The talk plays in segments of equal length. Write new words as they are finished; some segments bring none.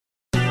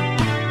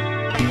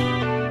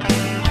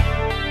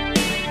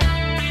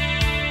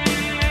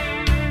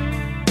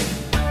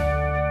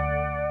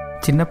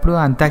చిన్నప్పుడు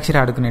అంతాక్షరి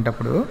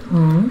ఆడుకునేటప్పుడు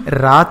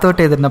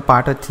రాతోటి ఏదైనా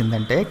పాట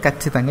వచ్చిందంటే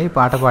ఖచ్చితంగా ఈ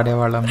పాట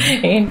పాడేవాళ్ళం.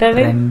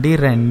 రండి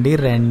రండి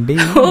రండి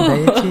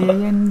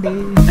దయచేయండి.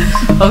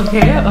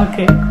 Okay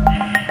okay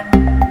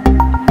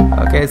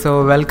okay, so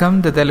welcome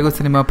to Telugu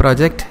cinema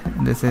project.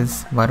 This is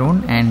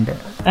Varun and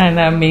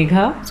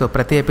Megha. So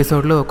ప్రతి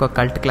ఎపిసోడ్లో ఒక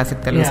కల్ట్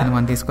క్లాసిక్ తెలుగు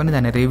సినిమాని తీసుకొని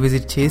దాన్ని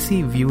రీవిజిట్ చేసి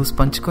వ్యూస్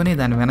పంచుకొని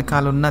దాని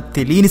వెనకాల ఉన్న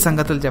తెలియని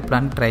సంగతులు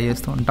చెప్పడానికి ట్రై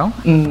చేస్తూ ఉంటాం.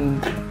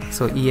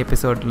 సో ఈ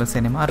ఎపిసోడ్లో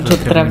సినిమా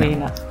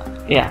రుద్రవీణ.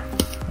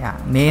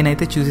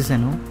 నేనైతే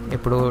చూసేసాను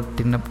ఎప్పుడో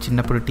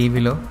చిన్నప్పుడు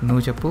టీవీలో.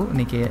 నువ్వు చెప్పు,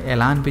 నీకు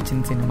ఎలా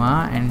అనిపించింది cinema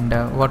and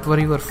what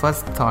were your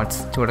first thoughts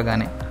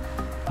చూడగానే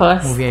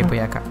మూవీ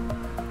అయిపోయాక?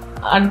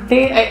 అంటే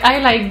I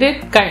like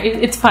it,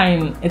 it's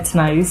fine, it's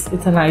nice,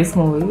 it's a nice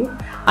movie.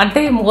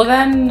 అంటే మోర్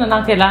దాన్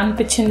నాకు ఎలా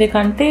అనిపించింది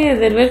కంటే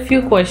దెర్ వర్ ఫ్యూ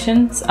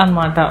క్వశ్చన్స్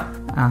అన్నమాట.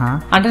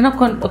 అంటే నాకు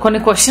కొన్ని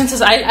questions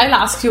I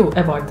ask you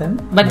about them,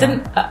 but then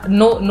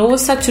no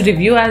such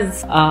review as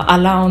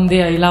అలా ఉంది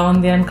ఇలా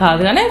ఉంది అని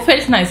కాదు, కానీ I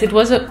felt nice. It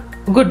was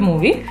good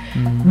movie,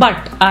 but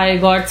I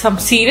got some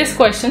serious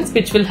questions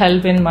which will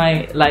help in my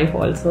life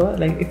also,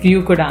 like if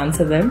you could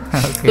answer them.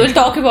 Okay. We'll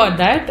talk about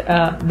that.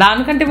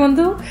 దానికంటే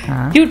ముందు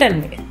you tell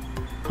me,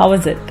 how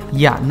was it?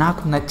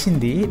 నాకు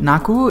నచ్చింది.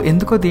 నాకు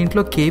ఎందుకో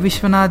దీంట్లో K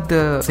Vishwanath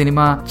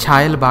cinema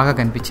ఛాయలు బాగా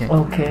కనిపించాయి.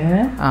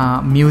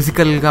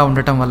 మ్యూజికల్ గా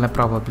ఉండటం వల్ల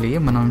ప్రాబబ్లీ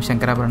మనం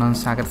శంకరాభరణం,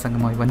 సాగర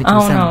సంగమం ఇవన్నీ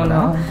చూసాం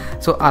కదా.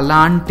 సో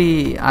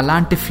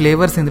అలాంటి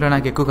ఫ్లేవర్స్ ఇందులో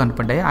నాకు ఎక్కువ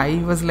కనపడ్డాయి. ఐ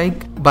వాజ్ లైక్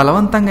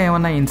బలవంతంగా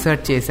ఏమన్నా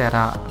ఇన్సర్ట్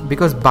చేశారా,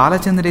 because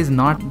Balachandra is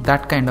not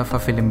that kind of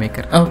a film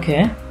maker.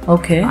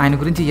 ఆయన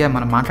గురించి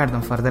మనం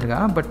మాట్లాడదాం ఫర్దర్ గా.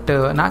 బట్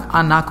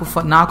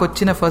నాకు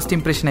వచ్చిన ఫస్ట్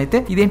ఇంప్రెషన్ అయితే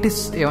ఇదేంటి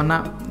ఏమన్నా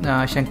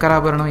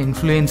శంకరాభరణం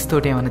ఇన్ఫ్లుయెన్స్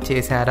తోటి ఏమన్నా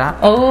చేశారా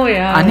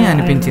అని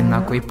అనిపించింది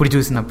నాకు ఇప్పుడు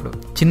చూసినప్పుడు.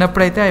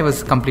 చిన్నప్పుడు అయితే I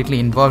was completely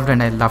involved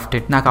and I loved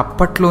it. నాకు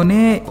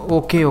అప్పట్లోనే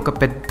ఒక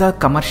పెద్ద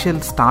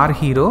కమర్షియల్ స్టార్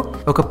హీరో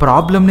ఒక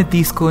ప్రాబ్లమ్ ని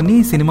తీసుకొని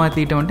సినిమా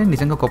తీయటం అంటే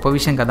నిజంగా గొప్ప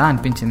విషయం కదా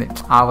అనిపించింది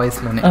ఆ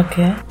వయసులోనే.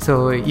 సో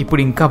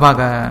ఇప్పుడు ఇంకా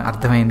బాగా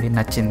అర్థమైంది,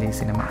 నచ్చింది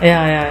సినిమా.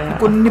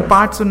 కొన్ని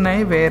పార్ట్స్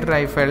ఉన్నాయి where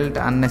I felt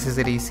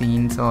unnecessary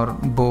scenes are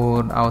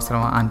bore,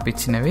 అవసరం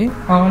అనిపించినవి.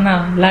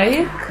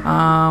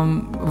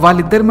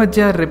 వాళ్ళిద్దరి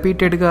మధ్య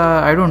రిపీటెడ్ గా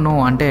ఐ డోంట్ నో,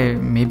 అంటే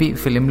మేబీ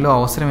ఫిలిం లో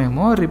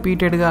అవసరమేమో,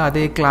 రిపీటెడ్ గా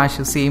అదే clash,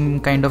 same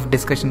kind of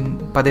discussion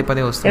పదే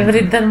పదే వస్తుంది.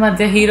 ఎవరిద్దరి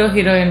మధ్య, హీరో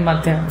హీరోయిన్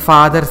మధ్య,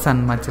 ఫాదర్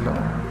సన్ మధ్యలో.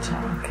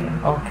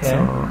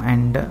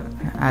 And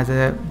as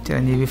a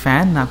Chiranjeevi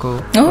fan నాకు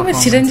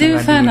చిరంజీవి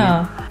ఫ్యానా?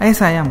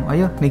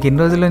 అయ్యో నీకు ఎన్ని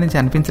రోజుల్లో నుంచి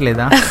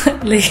అనిపించలేదా?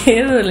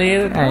 లేదు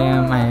లేదు,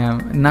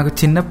 నాకు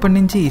చిన్నప్పటి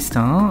నుంచి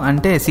ఇష్టం.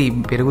 అంటే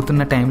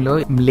పెరుగుతున్న టైంలో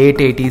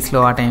లేట్ 80s లో,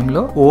 ఆ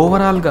టైంలో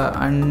ఓవరాల్ గా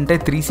అంటే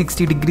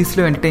 360 degrees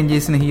లో ఎంటర్టైన్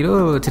చేసిన హీరో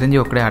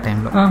చిరంజీవి ఒక్కడే ఆ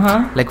టైంలో.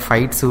 Like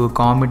fights,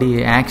 comedy,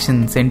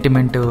 action,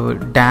 sentiment,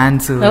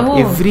 dance,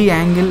 every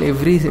angle,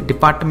 every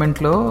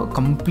department లో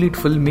కంప్లీట్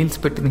ఫుల్ మీల్స్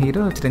పెట్టిన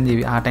హీరో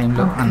చిరంజీవి ఆ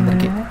టైంలో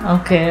అందరికి.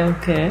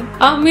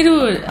 మీరు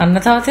అన్న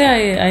తర్వాత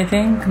ఐ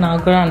థింక్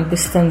నాకు కూడా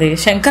అనిపిస్తుంది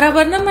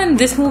Sankarabharanam and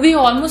this movie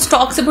almost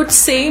talks about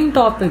same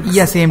topic.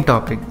 Same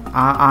topic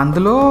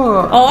అందులో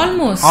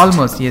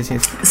almost.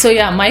 So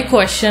my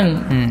question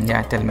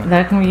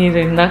that మీరు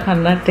ఇందాక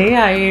అన్నట్టే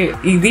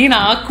ఇది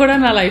నాకు కూడా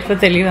నా లైఫ్ లో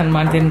తెలియదు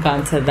అనమాట దీనికి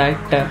answer.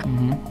 That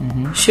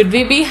should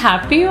we be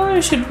happy or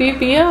should we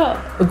be a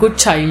good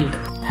child?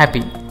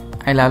 Happy.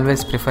 I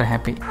always prefer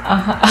happy.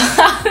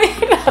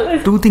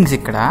 Two things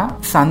ఇక్కడ.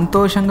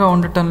 సంతోషంగా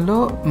ఉండటంలో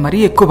మరీ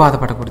ఎక్కువ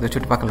బాధపడకూడదు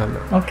చుట్టుపక్కల.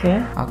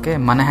 ఓకే,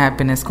 మన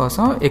హ్యాపీనెస్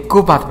కోసం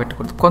ఎక్కువ బాధ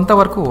పెట్టకూడదు.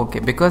 కొంతవరకు ఓకే,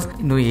 బికాస్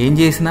నువ్వు ఏం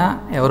చేసినా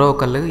ఎవరో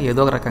ఒకళ్ళు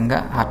ఏదో ఒక రకంగా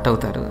హర్ట్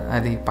అవుతారు,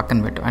 అది పక్కన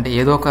పెట్టు. అంటే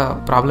ఏదో ఒక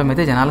ప్రాబ్లం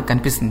అయితే జనాలకు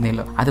కనిపిస్తుంది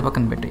నీలో, అది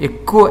పక్కన పెట్టు.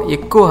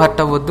 ఎక్కువ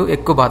హర్ట్ అవ్వద్దు,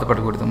 ఎక్కువ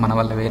బాధపడకూడదు మన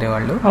వల్ల వేరే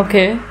వాళ్ళు.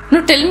 ఓకే,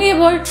 నువ్వు tell me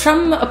about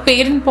from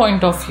parent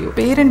point of view.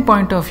 Parent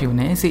point of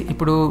వ్యూనే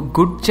ఇప్పుడు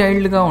గుడ్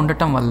చైల్డ్ గా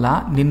ఉండటం వల్ల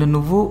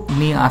నువ్వు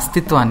నీ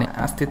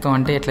అస్తిత్వం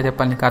అంటే ఎట్లా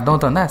చెప్పాలి నీకు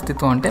అర్థమవుతుందా?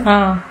 అస్తిత్వం అంటే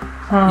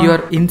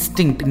యువర్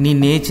ఇన్స్టింక్ట్, నీ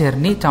నేచర్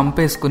ని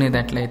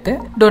చంపేసుకునేదట్లయితే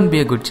don't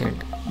be a good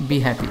child, be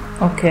happy.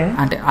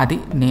 అంటే అది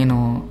నేను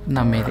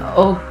నమ్మేది.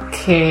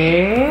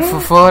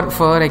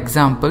 For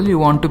example, you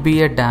want to be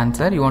a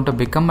dancer, you want to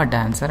become a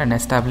dancer and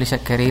establish a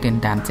career in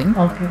dancing,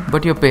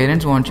 but your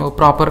parents want you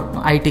proper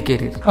IT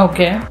career.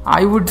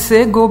 I would say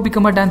go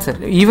become a dancer.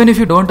 Even if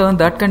you don't earn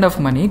that kind of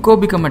money, go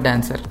become a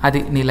dancer.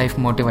 అది నీ life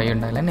motive అయి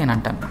ఉండాలని నేను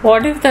అంటాను.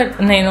 What if that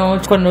నేను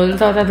కొన్ని రోజుల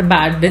తర్వాత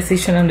బ్యాడ్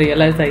డెసిషన్ అని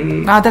రియలైజ్ అయ్యి,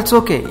 that's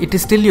okay, it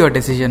is still your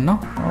decision. No,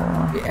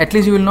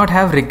 at least you will not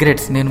have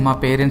regrets. నేను మా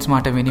పేరెంట్స్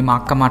మాట విని, మా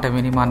అక్క మాట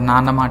విని, మా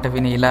నాన్న మాట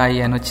విని ఇలా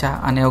అయ్యానొచ్చా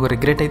అనే ఒక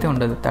రిగ్రెట్ అయితే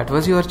ఉండదు. That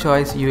was your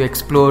choice, you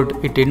explored,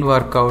 it didn't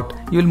work out,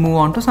 you will move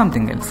on to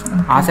something else.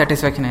 ఆ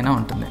సాటిస్ఫాక్షన్ అయినా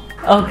ఉంటుంది.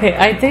 ఓకే,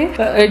 అయితే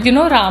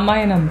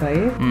Ramayanam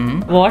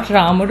what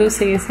Ramudu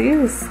says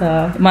is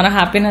మన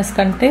హ్యాపీనెస్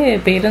కంటే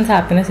పేరెంట్స్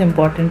హ్యాపీనెస్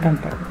ఇంపార్టెంట్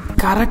అంటారు.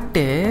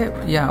 కరెక్టే.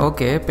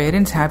 ఓకే,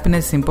 పేరెంట్స్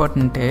హ్యాపీనెస్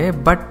ఇంపార్టెంటే,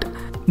 బట్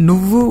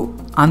నువ్వు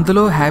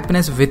అందులో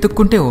హ్యాపీనెస్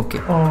వెతుక్కుంటే ఓకే.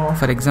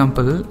 ఫర్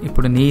ఎగ్జాంపుల్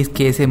ఇప్పుడు నీ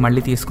కేసే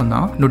మళ్ళీ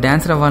తీసుకుందాం, నువ్వు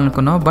డాన్సర్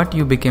అవ్వాలనుకున్నావు but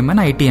you became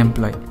an IT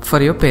employee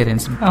for your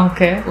parents.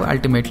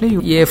 Ultimately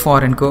A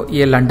foreign కో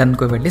ఏ లండన్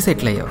కో వెళ్ళి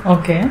సెటిల్ అయ్యావు.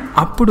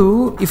 అప్పుడు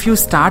if you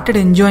started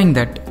enjoying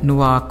that,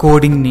 నువ్వు ఆ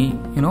కోడింగ్ ని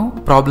యూనో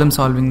ప్రాబ్లమ్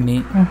సాల్వింగ్ ని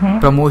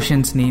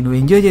ప్రమోషన్స్ ని నువ్వు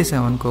ఎంజాయ్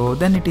చేసావు అనుకో,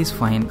 then it is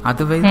fine.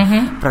 Otherwise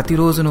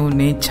ప్రతిరోజు నువ్వు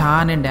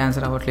నేను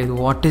డాన్సర్ అవ్వట్లేదు,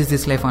 వాట్ ఈస్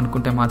దిస్ లైఫ్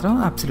అనుకుంటే మాత్రం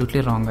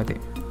అబ్సల్యూట్లీ రాంగ్ అది.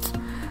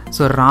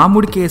 సో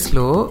రాముడి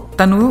కేసులో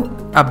తను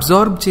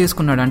అబ్జర్వ్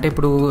చేసుకున్నాడు. అంటే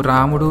ఇప్పుడు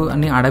రాముడు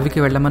అని అడవికి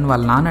వెళ్ళమని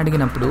వాళ్ళ నాన్న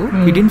అడిగినప్పుడు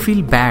he didn't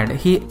feel bad,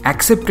 he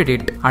accepted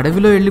it.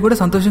 అడవిలో వెళ్ళి కూడా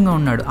సంతోషంగా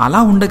ఉన్నాడు.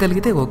 అలా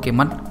ఉండగలిగితే ఓకే.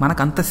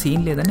 మనకు అంత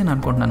సీన్ లేదని నేను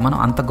అనుకుంటున్నాను, మనం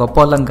అంత గొప్ప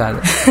వాళ్ళం కాదు.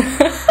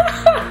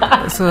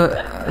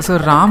 సో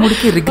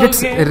రాముడికి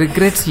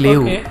రిగ్రెట్స్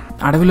లేవు.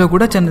 అడవిలో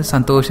కూడా చాలా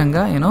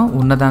సంతోషంగా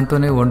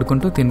ఉన్నదాంతోనే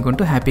వండుకుంటూ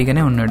తినుకుంటూ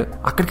హ్యాపీగానే ఉన్నాడు.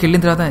 అక్కడికి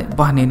వెళ్ళిన తర్వాత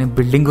నేను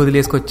బిల్డింగ్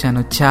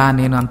వదిలేసుకొచ్చాను,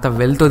 నేను అంత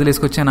వెల్త్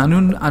వదిలేసుకొచ్చాను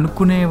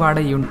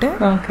అనుకునేవాడై ఉంటే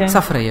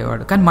సఫర్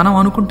అయ్యేవాడు. కానీ మనం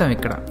అనుకుంటాం,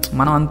 ఇక్కడ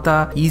మనం అంత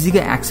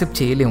ఈజీగా యాక్సెప్ట్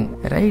చేయలేము,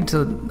 రైట్?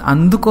 సో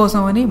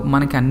అందుకోసం అని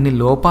మనకి అన్ని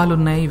లోపాలు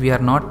ఉన్నాయి,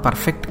 వీఆర్ నాట్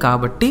పర్ఫెక్ట్.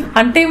 కాబట్టి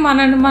అంటే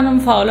మనల్ని మనం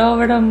ఫాలో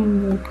అవ్వడం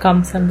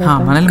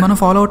మనల్ని మనం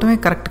ఫాలో అవటమే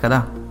కరెక్ట్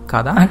కదా?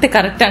 కాదా? అంటే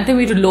కరెక్ట్. అంటే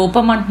మీరు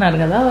లోపం అంటున్నారు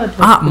కదా,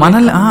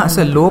 మనల్ని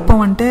అసలు లోపం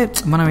అంటే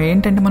మనం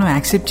ఏంటంటే మనం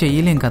యాక్సెప్ట్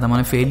చేయలేం కదా,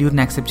 మనం ఫెయిల్యూర్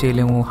ని యాక్సెప్ట్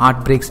చేయలేము, హార్ట్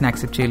బ్రేక్స్ ని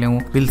యాక్సెప్ట్ చేయలేము,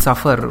 విల్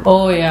సఫర్.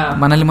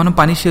 మనల్ని మనం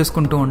పనిష్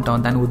చేసుకుంటూ ఉంటాం,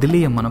 దాన్ని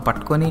వదిలేయం, మనం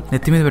పట్టుకొని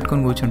నెత్తి మీద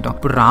పెట్టుకుని కూర్చుంటాం.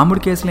 ఇప్పుడు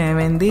రాముడి కేసులో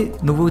ఏమైంది,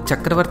 నువ్వు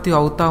చక్రవర్తి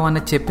అవుతావు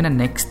అని చెప్పిన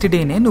నెక్స్ట్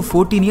డేనే నువ్వు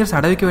 14 years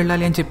అడవికి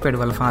వెళ్ళాలి అని చెప్పాడు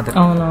వాళ్ళ ఫాదర్.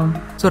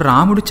 సో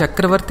రాముడు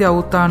చక్రవర్తి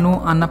అవుతాను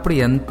అన్నప్పుడు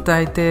ఎంత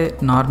అయితే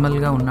నార్మల్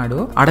గా ఉన్నాడో,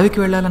 అడవికి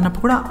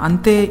వెళ్ళాలన్నప్పుడు కూడా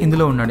అంతే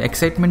ఇందులో ఉన్నాడు.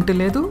 ఎక్సైట్మెంట్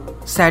లేదు,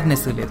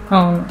 సాడ్నెస్ లేదు.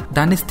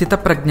 దాన్ని స్థిత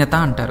ప్రజ్ఞత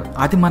అంటారు.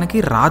 అది మనకి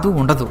రాదు,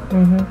 ఉండదు.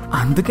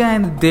 అందుకే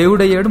ఆయన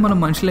దేవుడు అయ్యాడు, మనం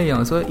మనుషులయ్యాం.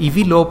 సో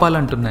ఇవి లోపాలు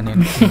అంటున్నా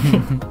నేను.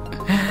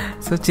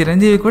 సో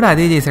చిరంజీవి కూడా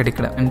అదే చేశాడు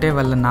ఇక్కడ. అంటే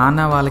వాళ్ళ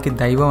నాన్న వాళ్ళకి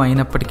దైవం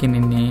అయినప్పటికీ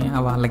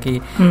వాళ్ళకి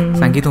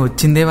సంగీతం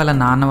వచ్చిందే వాళ్ళ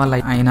నాన్న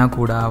వాళ్ళ అయినా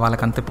కూడా,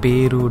 వాళ్ళకంత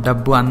పేరు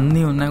డబ్బు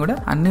అన్ని ఉన్నా కూడా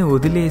అన్ని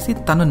వదిలేసి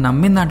తను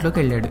నమ్మిన దాంట్లోకి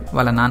వెళ్ళాడు.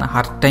 వాళ్ళ నాన్న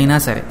హర్ట్ అయినా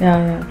సరే.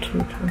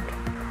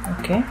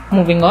 Okay,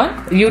 moving on.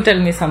 You tell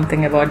me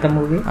something about the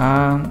movie.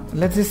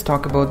 Let's just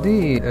talk about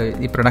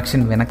the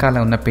production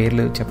వెనకాల ఉన్న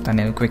పేర్లు చెప్తాను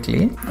నేను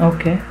quickly.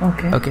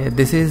 Okay.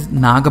 This is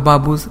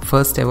Nagababu's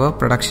first ever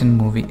production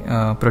movie,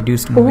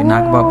 produced movie.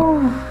 Nagababu.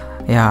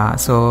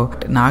 So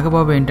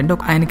Nagababu ఏంటంటే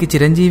ఆయనకి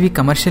చిరంజీవి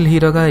కమర్షియల్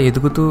హీరోగా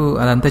ఎదుగుతూ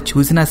అదంతా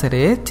చూసినా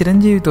సరే,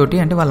 చిరంజీవి తోటి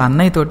అంటే వాళ్ళ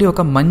అన్నయ్య తోటి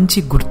ఒక మంచి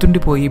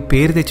గుర్తుండిపోయి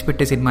పేరు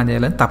తెచ్చిపెట్టే సినిమా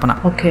చేయాలని తపన.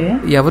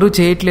 ఎవరు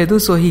చేయట్లేదు.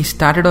 So he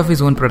started off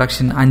his own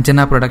production,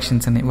 Anjana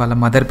productions అని వాళ్ళ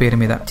మదర్ పేరు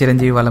మీద,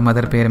 చిరంజీవి వాళ్ళ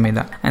మదర్ పేరు మీద.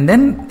 And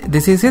then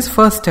this is his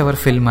first ever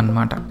film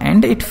అన్నమాట.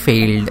 And it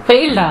failed.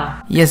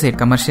 Yes, it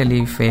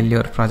commercially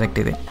failure project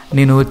ఇది.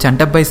 నేను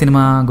చంటబ్బాయి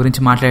సినిమా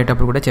గురించి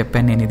మాట్లాడేటప్పుడు కూడా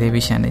చెప్పాను నేను ఇదే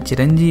విషయాన్ని.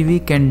 Chiranjeevi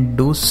can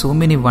do so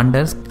many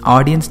wonders,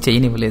 audience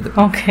చేయనివ్వలేదు.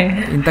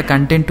 ఇంత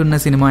కంటెంట్ ఉన్న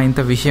సినిమా, ఇంత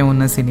విషయం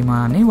ఉన్న సినిమా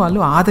అని వాళ్ళు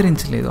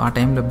ఆదరించలేదు ఆ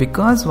టైంలో.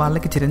 బికాస్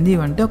వాళ్ళకి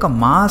చిరంజీవి అంటే ఒక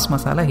మాస్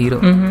మసాలా హీరో.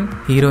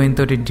 హీరోయిన్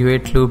తోటి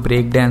డ్యూయెట్లు,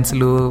 బ్రేక్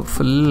డాన్స్లు,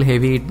 ఫుల్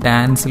హెవీ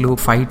డాన్స్లు,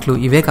 ఫైట్లు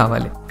ఇవే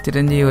కావాలి.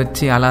 చిరంజీవి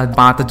వచ్చి అలా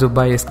పాత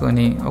జుబ్బా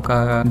వేసుకొని ఒక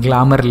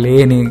గ్లామర్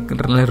లేని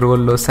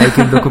రోల్లో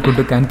సైకిల్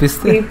దొక్కుంటూ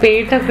కనిపిస్తే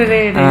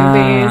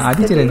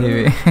అది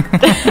చిరంజీవి.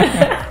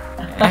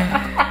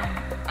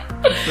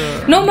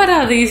 మరి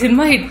అది ఈ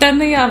సినిమా హిట్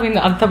అని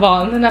అంత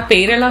బాగుంది. నా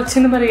పేరు ఎలా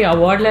వచ్చింది, మరి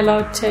అవార్డులు ఎలా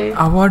వచ్చాయి?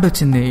 అవార్డు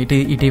వచ్చింది.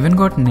 It even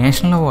got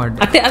national award.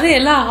 అదే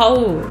ఎలా?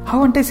 హౌ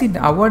అంటే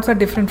awards are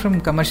different from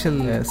commercial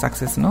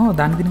success.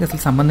 దానికి దీనికి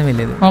అసలు సంబంధమే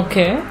లేదు.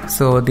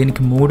 సో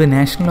దీనికి 3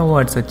 నేషనల్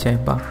అవార్డ్స్ వచ్చాయి.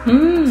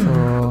 So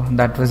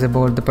that was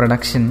about the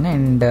production.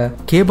 And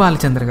K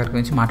Balachandra గారి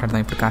గురించి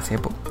మాట్లాడదాం ఇప్పుడు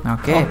కాసేపు.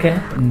 Okay,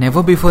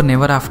 never before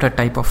never after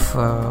type of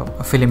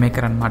film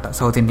maker అనమాట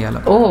సౌత్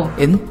ఇండియాలో.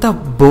 ఎంత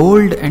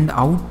bold and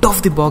out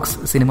of the box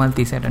సినిమాలు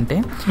తీసాడంటే,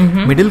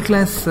 మిడిల్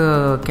క్లాస్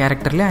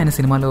క్యారెక్టర్లే ఆయన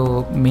సినిమాలో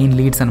మెయిన్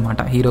లీడ్స్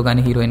అనమాట. హీరో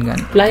గానీ హీరోయిన్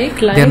గానీ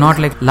they are not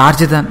like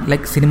larger than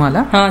like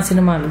సినిమాలు.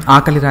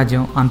 ఆకలి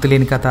రాజ్యం,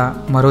 అంతులేని కథ,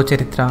 మరో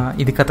చరిత్ర,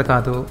 ఇది కథ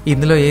కాదు.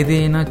 ఇందులో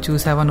ఏదైనా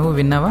చూసావా, నువ్వు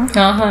విన్నావా?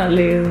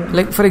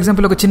 లైక్ ఫర్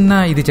ఎగ్జాంపుల్ ఒక చిన్న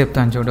ఇది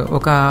చెప్తాను చూడు.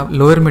 ఒక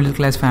లోయర్ మిడిల్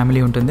క్లాస్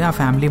ఫ్యామిలీ ఉంటుంది. ఆ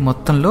ఫ్యామిలీ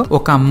మొత్తంలో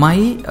ఒక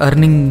అమ్మాయి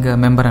ఎర్నింగ్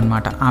మెంబర్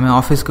అనమాట. ఆమె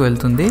ఆఫీస్ కు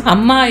వెళ్తుంది.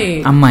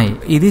 అమ్మాయి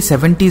ఇది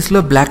 70s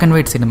లో బ్లాక్ అండ్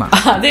వైట్ సినిమా.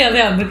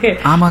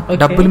 ఆమె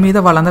డబ్బుల మీద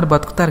వాళ్ళందరూ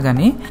బతుకుతారు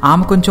గానీ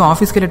ఆమె కొంచెం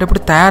ఆఫీస్కి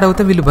వెళ్ళేటప్పుడు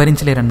తయారవుతే వీళ్ళు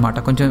భరించలేరు అనమాట.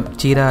 కొంచెం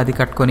చీర అది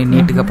కట్టుకొని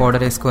నీట్ గా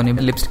పౌడర్ వేసుకొని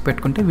లిప్స్టిక్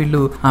పెట్టుకుంటే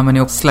వీళ్ళు ఆమెని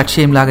ఒక స్లట్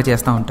షేమ్ లాగా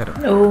చేస్తా ఉంటారు.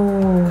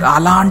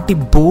 అలాంటి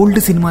బోల్డ్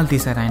సినిమాలు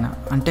తీశారు ఆయన.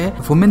 అంటే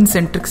ఉమెన్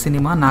సెంట్రిక్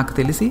సినిమా నాకు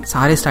తెలిసి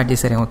సారే స్టార్ట్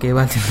చేశారేమో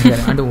కేవలసింది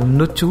గారు. అంటే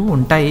ఉండొచ్చు,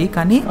 ఉంటాయి,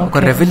 కానీ ఒక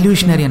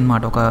రెవల్యూషనరీ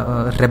అనమాట. ఒక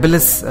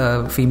రెబెలస్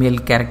ఫీమేల్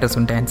క్యారెక్టర్స్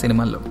ఉంటాయి ఆయన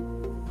సినిమాల్లో.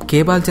 కే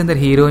బాలచందర్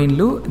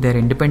హీరోయిన్లు they are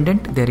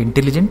independent, they are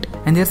intelligent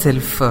and they are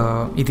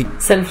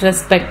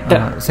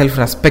self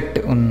respect.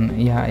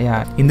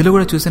 ఇందులో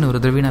కూడా చూసాను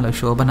రుద్రవీణలో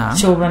శోభన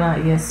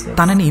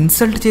తనని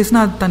ఇన్సల్ట్ చేసినా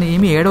తను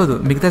ఏమి ఏడవదు.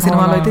 మిగతా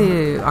సినిమాలో అయితే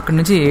అక్కడ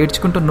నుంచి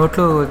ఏడ్చుకుంటూ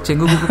నోట్లో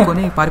చెంగు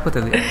గుక్కుని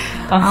పారిపోతుంది.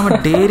 ఆమె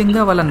డేరింగ్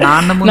గా వాళ్ళ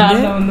నాన్న ముందే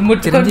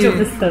ముట్టుకొని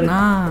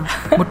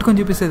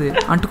చూపిస్తుంది.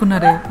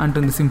 అంటుకున్నారే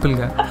అంటుంది సింపుల్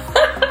గా.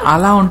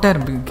 అలా ఉంటారు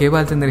కే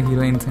బాలచందర్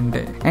హీరోయిన్స్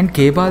అంటే. And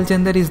K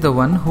Balachander is the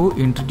one who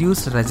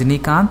introduce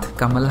Rajinikanth,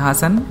 Kamal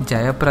Haasan,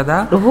 Jayaprada.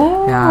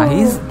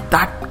 He's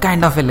that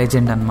kind of a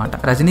legend అనమాట.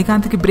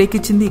 రజనీకాంత్ కి బ్రేక్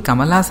ఇచ్చింది,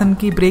 కమల్ హాసన్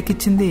కి బ్రేక్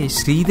ఇచ్చింది,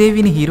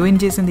 శ్రీదేవిని హీరోయిన్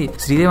చేసింది.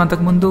 శ్రీదేవి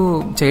అంతకు ముందు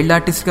చైల్డ్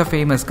ఆర్టిస్ట్ గా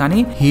ఫేమస్, కానీ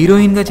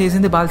హీరోయిన్ గా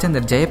చేసింది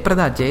Balachander.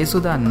 Jayaprada,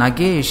 Jayasudha,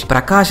 Nagesh,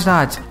 Prakash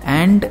Raj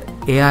and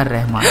A R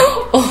Rahman.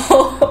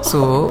 So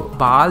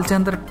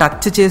Balachander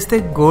touch చేస్తే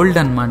గోల్డ్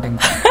అనమాట.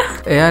 ఇంకా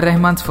A R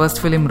Rahman's first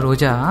film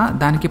Roja,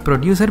 దానికి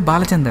ప్రొడ్యూసర్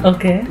బాలచందర్.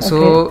 సో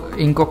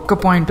ఇంకొక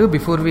point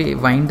before we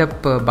wind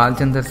up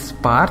Balachander's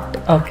part,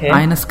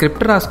 ఆయన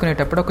స్క్రిప్ట్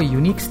రాసుకునేటప్పుడు ఒక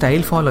యూనిక్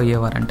స్టైల్ ఫాలో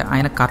అయ్యేవారంట.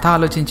 ఆయన కథ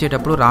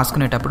ఆలోచించేటప్పుడు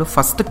రాసుకునేటప్పుడు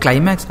ఫస్ట్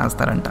క్లైమాక్స్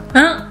రాస్తారంట.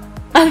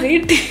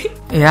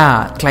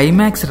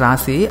 క్లైమాక్స్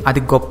రాసి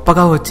అది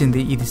గొప్పగా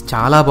వచ్చింది, ఇది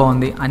చాలా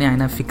బాగుంది అని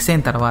ఆయన ఫిక్స్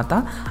అయిన తర్వాత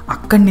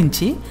అక్కడి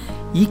నుంచి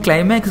ఈ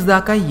క్లైమాక్స్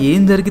దాకా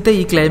ఏం జరిగితే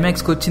ఈ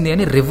క్లైమాక్స్ కి వచ్చింది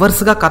అని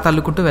రివర్స్ గా కథ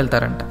అల్లుకుంటూ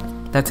వెళ్తారంట.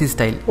 That's his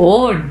style.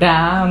 Oh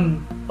damn.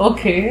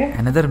 Okay.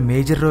 Another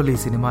major role ఈ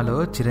సినిమాలో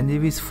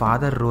చిరంజీవి's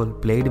father role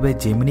played by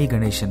Gemini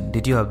Ganeshan.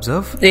 Did you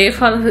observe?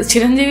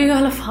 Chiranjeevi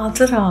వాళ్ళ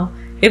ఫాదర్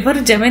ఎవరు?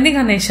 Gemini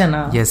Ganesan.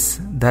 Yes,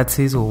 that's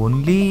his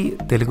only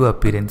Telugu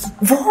appearance.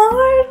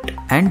 What?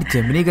 And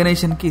Gemini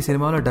Ganesan కి ఈ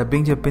సినిమాలో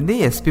డబ్బింగ్ చెప్పింది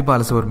S P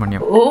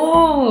Balasubrahmanyam.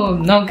 Oh,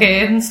 okay.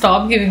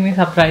 Stop giving me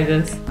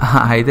surprises.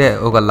 అయితే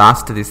ఒక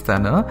లాస్ట్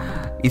తీస్తాను.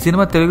 ఈ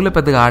సినిమా తెలుగులో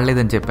పెద్దగా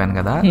ఆడలేదని చెప్పాను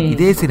కదా.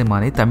 ఇదే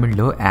సినిమాని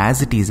తమిళ్లో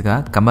యాజ్ ఇట్ ఈజ్ గా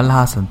కమల్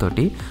హాసన్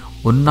తోటి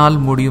ఉన్నాల్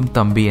ముడియం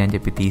తంబి అని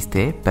చెప్పి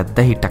తీస్తే పెద్ద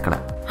హిట్ అక్కడ.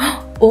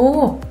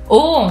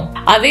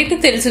 అదైతే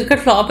తెలుసు, ఇక్కడ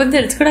ఫ్లాప్ అని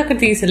తెలుసు కూడా అక్కడ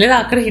తీసలేదు.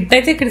 అక్కడ హిట్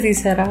అయితే ఇక్కడ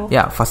తీసారా?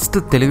 ఫస్ట్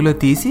తెలుగులో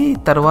తీసి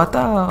తర్వాత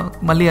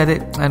మళ్ళీ అదే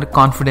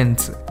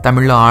కాన్ఫిడెన్స్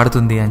తమిళ్లో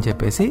ఆడుతుంది అని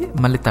చెప్పేసి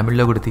మళ్ళీ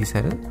తమిళ్లో కూడా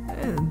తీశారు.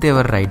 They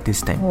were right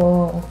this time.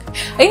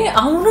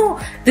 అవును,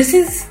 the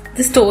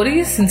story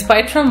is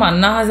inspired from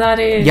Anna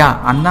Hazare.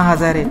 Anna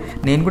Hazare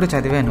నేను కూడా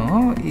చదివాను.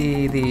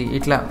 ఇది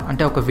ఇట్లా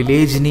అంటే ఒక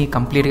విలేజ్ ని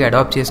కంప్లీట్ గా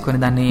అడాప్ట్ చేసుకుని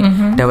దాన్ని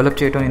డెవలప్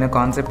చేయడం అనే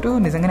కాన్సెప్ట్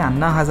నిజంగానే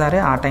అన్నా హజారే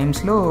ఆ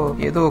టైమ్స్ లో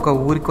ఏదో ఒక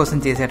ఊరి కోసం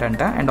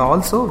చేసేటంట. అండ్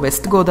ఆల్సో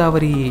వెస్ట్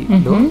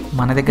గోదావరిలో,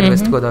 మన దగ్గర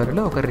వెస్ట్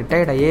గోదావరిలో ఒక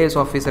రిటైర్డ్ ఐఏఎస్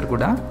ఆఫీసర్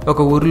కూడా ఒక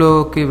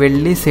ఊర్లోకి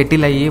వెళ్లి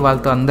సెటిల్ అయ్యి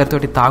వాళ్ళతో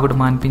అందరితోటి తాగుడు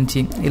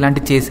మానిపించి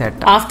ఇలాంటి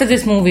చేశాట. After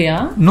this movie?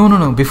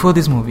 No before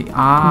this movie.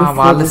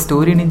 వాళ్ళ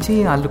స్టోరీ నుంచి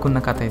అల్లుకున్న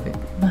కథ ఇది.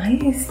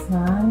 Nice,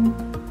 man.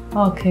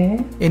 Okay.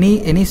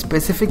 Any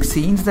specific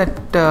scenes that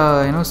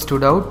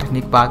stood out?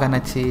 నీకు బాగా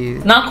నచ్చి?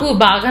 నాకు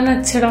బాగా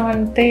నచ్చడం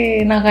అంటే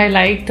నాకు ఐ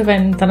లైక్డ్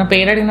వెన్ తన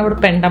పేరు అడిగినప్పుడు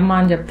పెంటమ్మ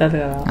అని చెప్తారు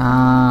కదా.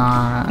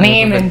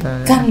 నేను ఎంత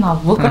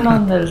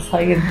నవ్వుకున్నాను తెలుసా,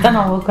 ఎంత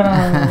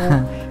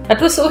నవ్వుకున్నాను.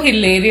 That was so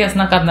hilarious.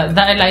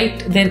 I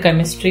liked their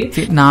chemistry.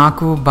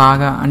 నాకు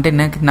బాగా అంటే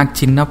నాకు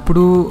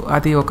చిన్నప్పుడు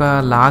అది ఒక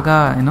లాగా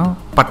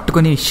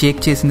పట్టుకొని షేక్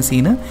చేసిన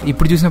సీన్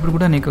ఇప్పుడు చూసినప్పుడు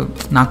కూడా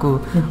నాకు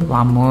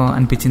వామ్మో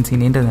అనిపించిన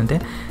సీన్ ఏంటంటే,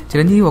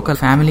 చిరంజీవి ఒక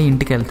ఫ్యామిలీ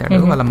ఇంటికి వెళ్తాడు.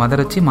 వాళ్ళ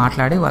మదర్ వచ్చి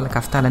మాట్లాడి వాళ్ళ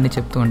కష్టాలన్నీ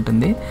చెప్తూ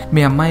ఉంటుంది.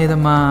 మీ అమ్మాయి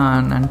ఏదమ్మా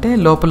అంటే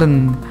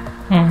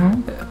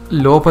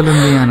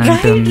లోపలుంది అని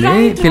అంటుంది.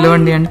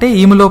 పిలవండి అంటే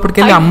ఈమె లోపలికి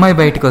వెళ్ళి అమ్మాయి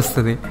బయటకు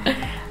వస్తుంది.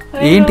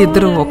 ఏంటి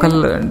ఇద్దరు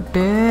ఒకళ్ళు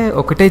అంటే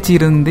ఒకటే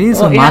చీర ఉంది,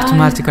 సో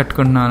మార్చి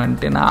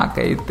కట్టుకుంటున్నానంటే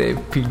నాకైతే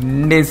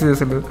పిండేసి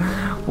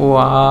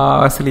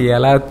అసలు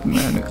ఎలా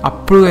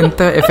అప్పుడు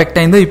ఎంత ఎఫెక్ట్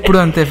అయిందో ఇప్పుడు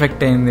అంత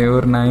ఎఫెక్ట్ అయింది.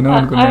 ఎవరు నాయనో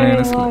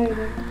అనుకున్నాను అసలు.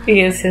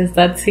 Yes,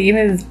 that scene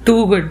is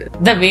too good.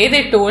 The way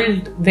they told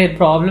their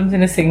problems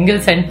in a single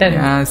sentence.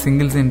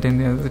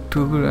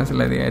 Too good.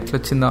 అసలు అది ఎట్లా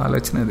వచ్చిందో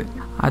ఆలోచన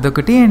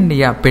అదొకటి. అండ్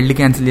పెళ్లి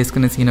క్యాన్సిల్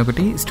చేసుకునే సీన్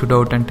ఒకటి స్టూడ్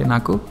అవుట్ అంటే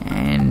నాకు.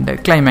 And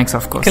climax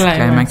of course,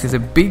 climax is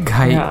a big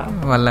high.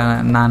 వాళ్ళ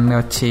నాన్న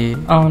వచ్చి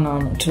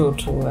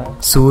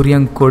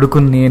సూర్యం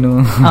కొడుకు నేను,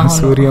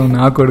 సూర్యం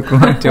నా కొడుకు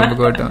అని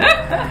చెప్పుకోవటం.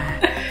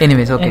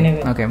 Anyways,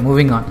 okay,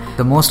 moving on.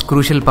 The most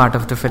crucial part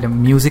of the film,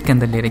 music and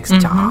the lyrics.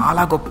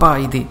 చాలా గొప్ప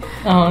ఇది.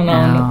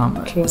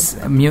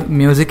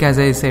 Music, as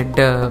I said,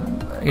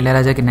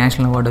 ఇళయరాజాకి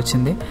national award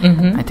వచ్చింది.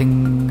 ఐ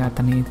థింక్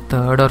అతని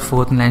 3rd or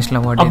 4th national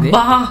award ఇది.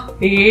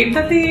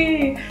 ఏంటది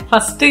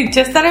ఫస్ట్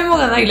ఇచ్చేస్తారేమో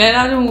కదా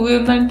ఇళయరాజా మూవీ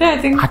ఉందంటే. ఐ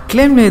థింక్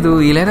అట్లేం లేదు,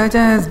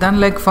 Ilaiyaraaja has done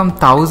like from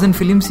 1000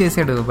 films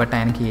చేశాడు. బట్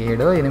ఆయనకి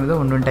 7 or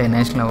 8 ఉండుంటాయి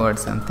నేషనల్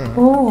అవార్డ్స్ అంతే.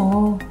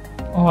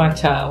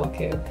 అచ్చా,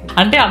 ఓకే.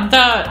 అంటే అంత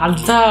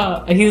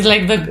he's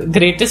like the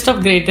greatest of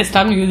greatest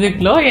ఆ మ్యూజిక్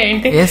లో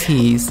ఏంటి? Yes, he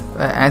is.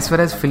 As far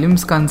as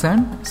films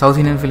concerned, South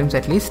Indian films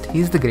at least, he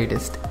is the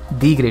greatest.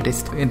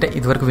 అంటే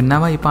ఇదివరకు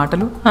విన్నావా ఈ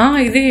పాటలు?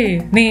 ఇది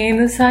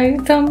నేను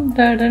సైతం.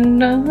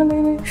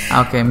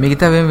 ఓకే,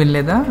 మిగతా ఏం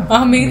వినలేదా?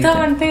 మిగతా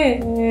అంటే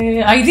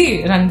ఇది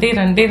రండి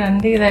రండి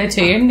రండి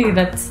చేయండి,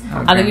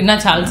 అది విన్నా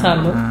చాలా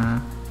సార్లు.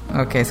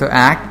 ఓకే, సో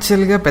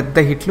యాక్చువల్ గా పెద్ద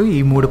హిట్లు ఈ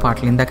 3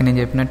 పాటలు ఇందాక నేను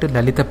చెప్పినట్టు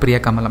లలిత ప్రియ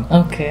కమలం.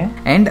 ఓకే.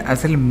 అండ్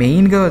అసలు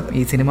మెయిన్ గా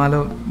ఈ సినిమాలో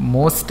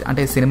మోస్ట్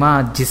అంటే సినిమా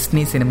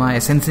జిస్ని సినిమా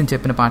ఎసెన్స్ ని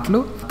చెప్పిన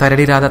పాటలు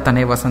తరడి రాధ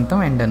తనే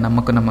వసంతం అండ్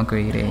నమ్మకు నమ్మకు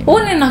ఈరే. ఓ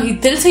నాకు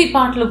తెలుసు ఈ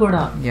పాటలు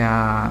కూడా. యా,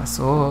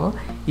 సో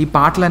ఈ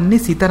పాటలన్నీ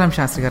సీతారాం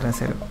శాస్త్రి గారు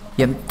రాశారు.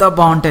 ఎంత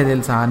బాగుంటాయి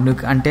తెలుసా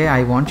నువ్వు, అంటే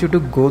I want you to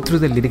go through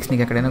the lyrics.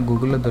 నీకు ఎక్కడైనా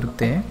గూగుల్లో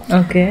దొరికితే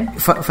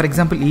ఫర్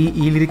ఎగ్జాంపుల్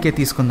ఈ లిరికే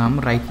తీసుకుందాం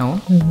రైట్ నౌ.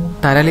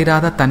 తరలి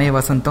రాధ తనే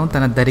వసంతం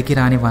తన దరికి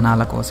రాని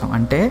వనాల కోసం.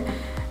 అంటే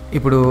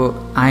ఇప్పుడు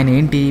ఆయన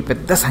ఏంటి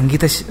పెద్ద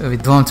సంగీత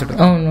విద్వాంసుడు.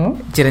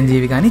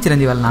 చిరంజీవి గాని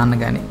చిరంజీవి వాళ్ళ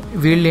నాన్న గాని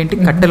వీళ్ళు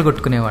ఏంటి కట్టెలు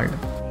కొట్టుకునేవాళ్ళు.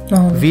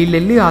 వీళ్ళు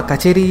వెళ్ళి ఆ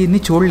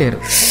కచేరీని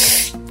చూడలేరు.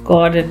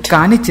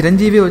 కానీ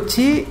చిరంజీవి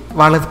వచ్చి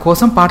వాళ్ళ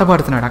కోసం పాట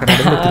పాడుతున్నాడు అక్కడ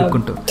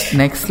తిరుగుకుంటూ.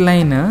 నెక్స్ట్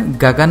లైన్,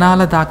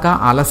 గగనాల దాకా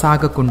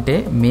అలసాగకుంటే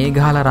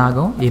మేఘాల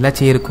రాగం ఇలా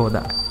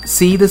చేరుకోదా,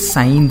 see the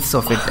science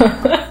of it.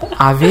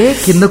 అవే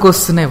కిందకు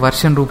వస్తున్నాయి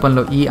వర్షం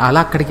రూపంలో. ఈ అల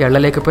అక్కడికి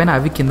వెళ్ళలేకపోయినా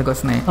అవి కిందకు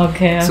వస్తున్నాయి.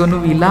 సో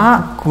నువ్వు ఇలా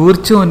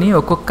కూర్చొని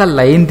ఒక్కొక్క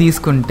లైన్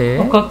తీసుకుంటే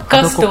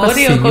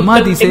సినిమా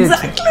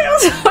తీసేయచ్చు.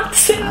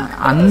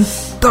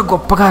 అంత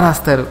గొప్పగా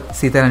రాస్తారు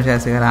సీతారాం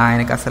శాస్త్రి గారు.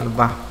 ఆయనకి అసలు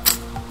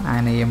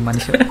ఆయన ఏం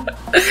మనిషి.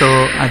 సో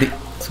అది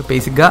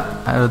బేసిక్గా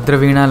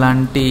రుద్రవీణ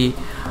లాంటి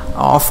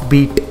off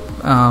beat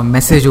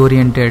message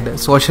oriented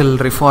social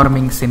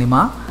reforming cinema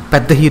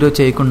పెద్ద హీరో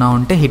చేయకుండా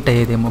ఉంటే హిట్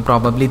అయ్యేదేమో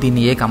ప్రాబబ్లీ.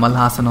 దీన్ని ఏ కమల్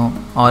హాసన్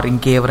ఆర్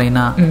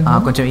ఇంకెవరైనా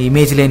కొంచెం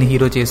ఇమేజ్ లేని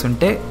హీరో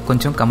చేసుంటే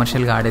కొంచెం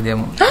కమర్షియల్ గా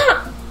ఆడేదేమో.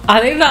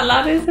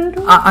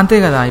 అంతే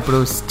కదా, ఇప్పుడు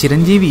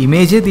చిరంజీవి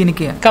ఇమేజే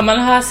దీనికి.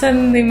 కమల్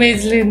హాసన్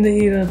ఇమేజ్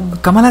లేదు,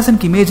 కమల్ హాసన్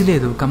కి ఇమేజ్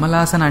లేదు. కమల్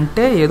హాసన్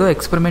అంటే ఏదో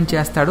ఎక్స్పెరిమెంట్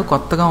చేస్తాడు,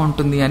 కొత్తగా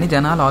ఉంటుంది అని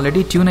జనాలు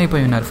ఆల్రెడీ ట్యూన్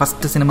అయిపోయి ఉన్నారు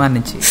ఫస్ట్ సినిమా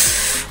నుంచి.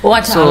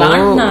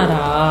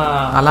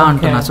 అలా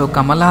అంటున్నా. సో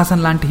కమల్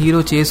హాసన్ లాంటి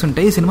హీరో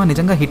చేసుంటే ఈ సినిమా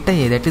నిజంగా హిట్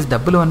అయ్యేది. అట్లీస్ట్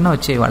డబ్బులు అన్నా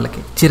వచ్చేవి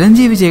వాళ్ళకి.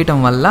 చిరంజీవి చేయటం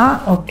వల్ల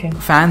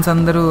ఫ్యాన్స్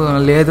అందరూ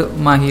లేదు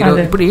మా హీరో.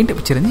 ఇప్పుడు ఏంటి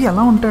చిరంజీవి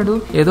ఎలా ఉంటాడు,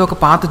 ఏదో ఒక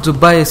పాత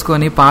జుబ్బా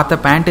వేసుకొని పాత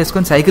ప్యాంట్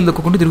వేసుకొని సైకిల్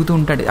దొక్కుంటూ తిరుగుతూ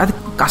ఉంటాడు. అది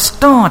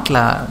కష్టం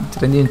అట్లా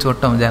చిరంజీవిని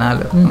చూడటం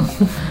జనాలు.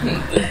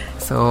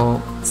 సో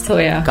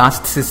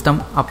కాస్ట్ సిస్టమ్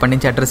అప్పటి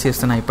నుంచి అడ్రస్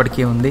చేస్తున్నా,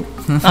 ఇప్పటికీ ఉంది.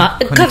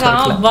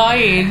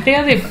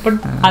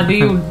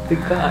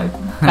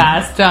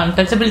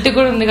 అన్టచబిలిటీ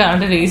కూడా ఉంది కదా,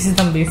 అంటే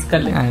రేసిజం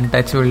బేసికల్లీ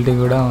అన్టచబిలిటీ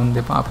కూడా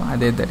ఉంది పాపం.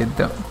 అదే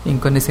దరిద్రం.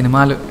 ఇంకొన్ని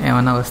సినిమాలు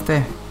ఏమన్నా వస్తే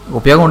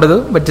ఉపయోగం ఉండదు,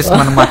 బట్ జస్ట్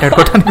మనం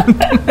మాట్లాడుకోవటానికి.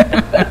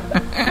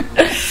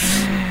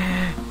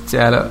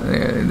 చాలా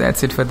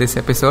that's it for this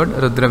episode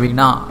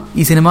Rudraveena.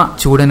 ఈ సినిమా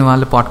చూడని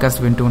వాళ్ళు పాడ్కాస్ట్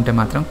వింటూ ఉంటే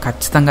మాత్రం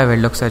ఖచ్చితంగా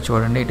వెళ్ళి ఒకసారి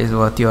చూడండి. It is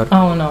worth your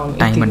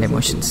time and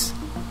emotions.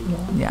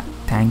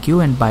 Thank you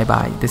and bye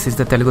bye. This is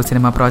the Telugu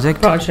cinema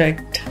project.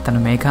 తను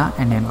మేఘ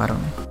అండ్ నేను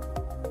వరుణ్.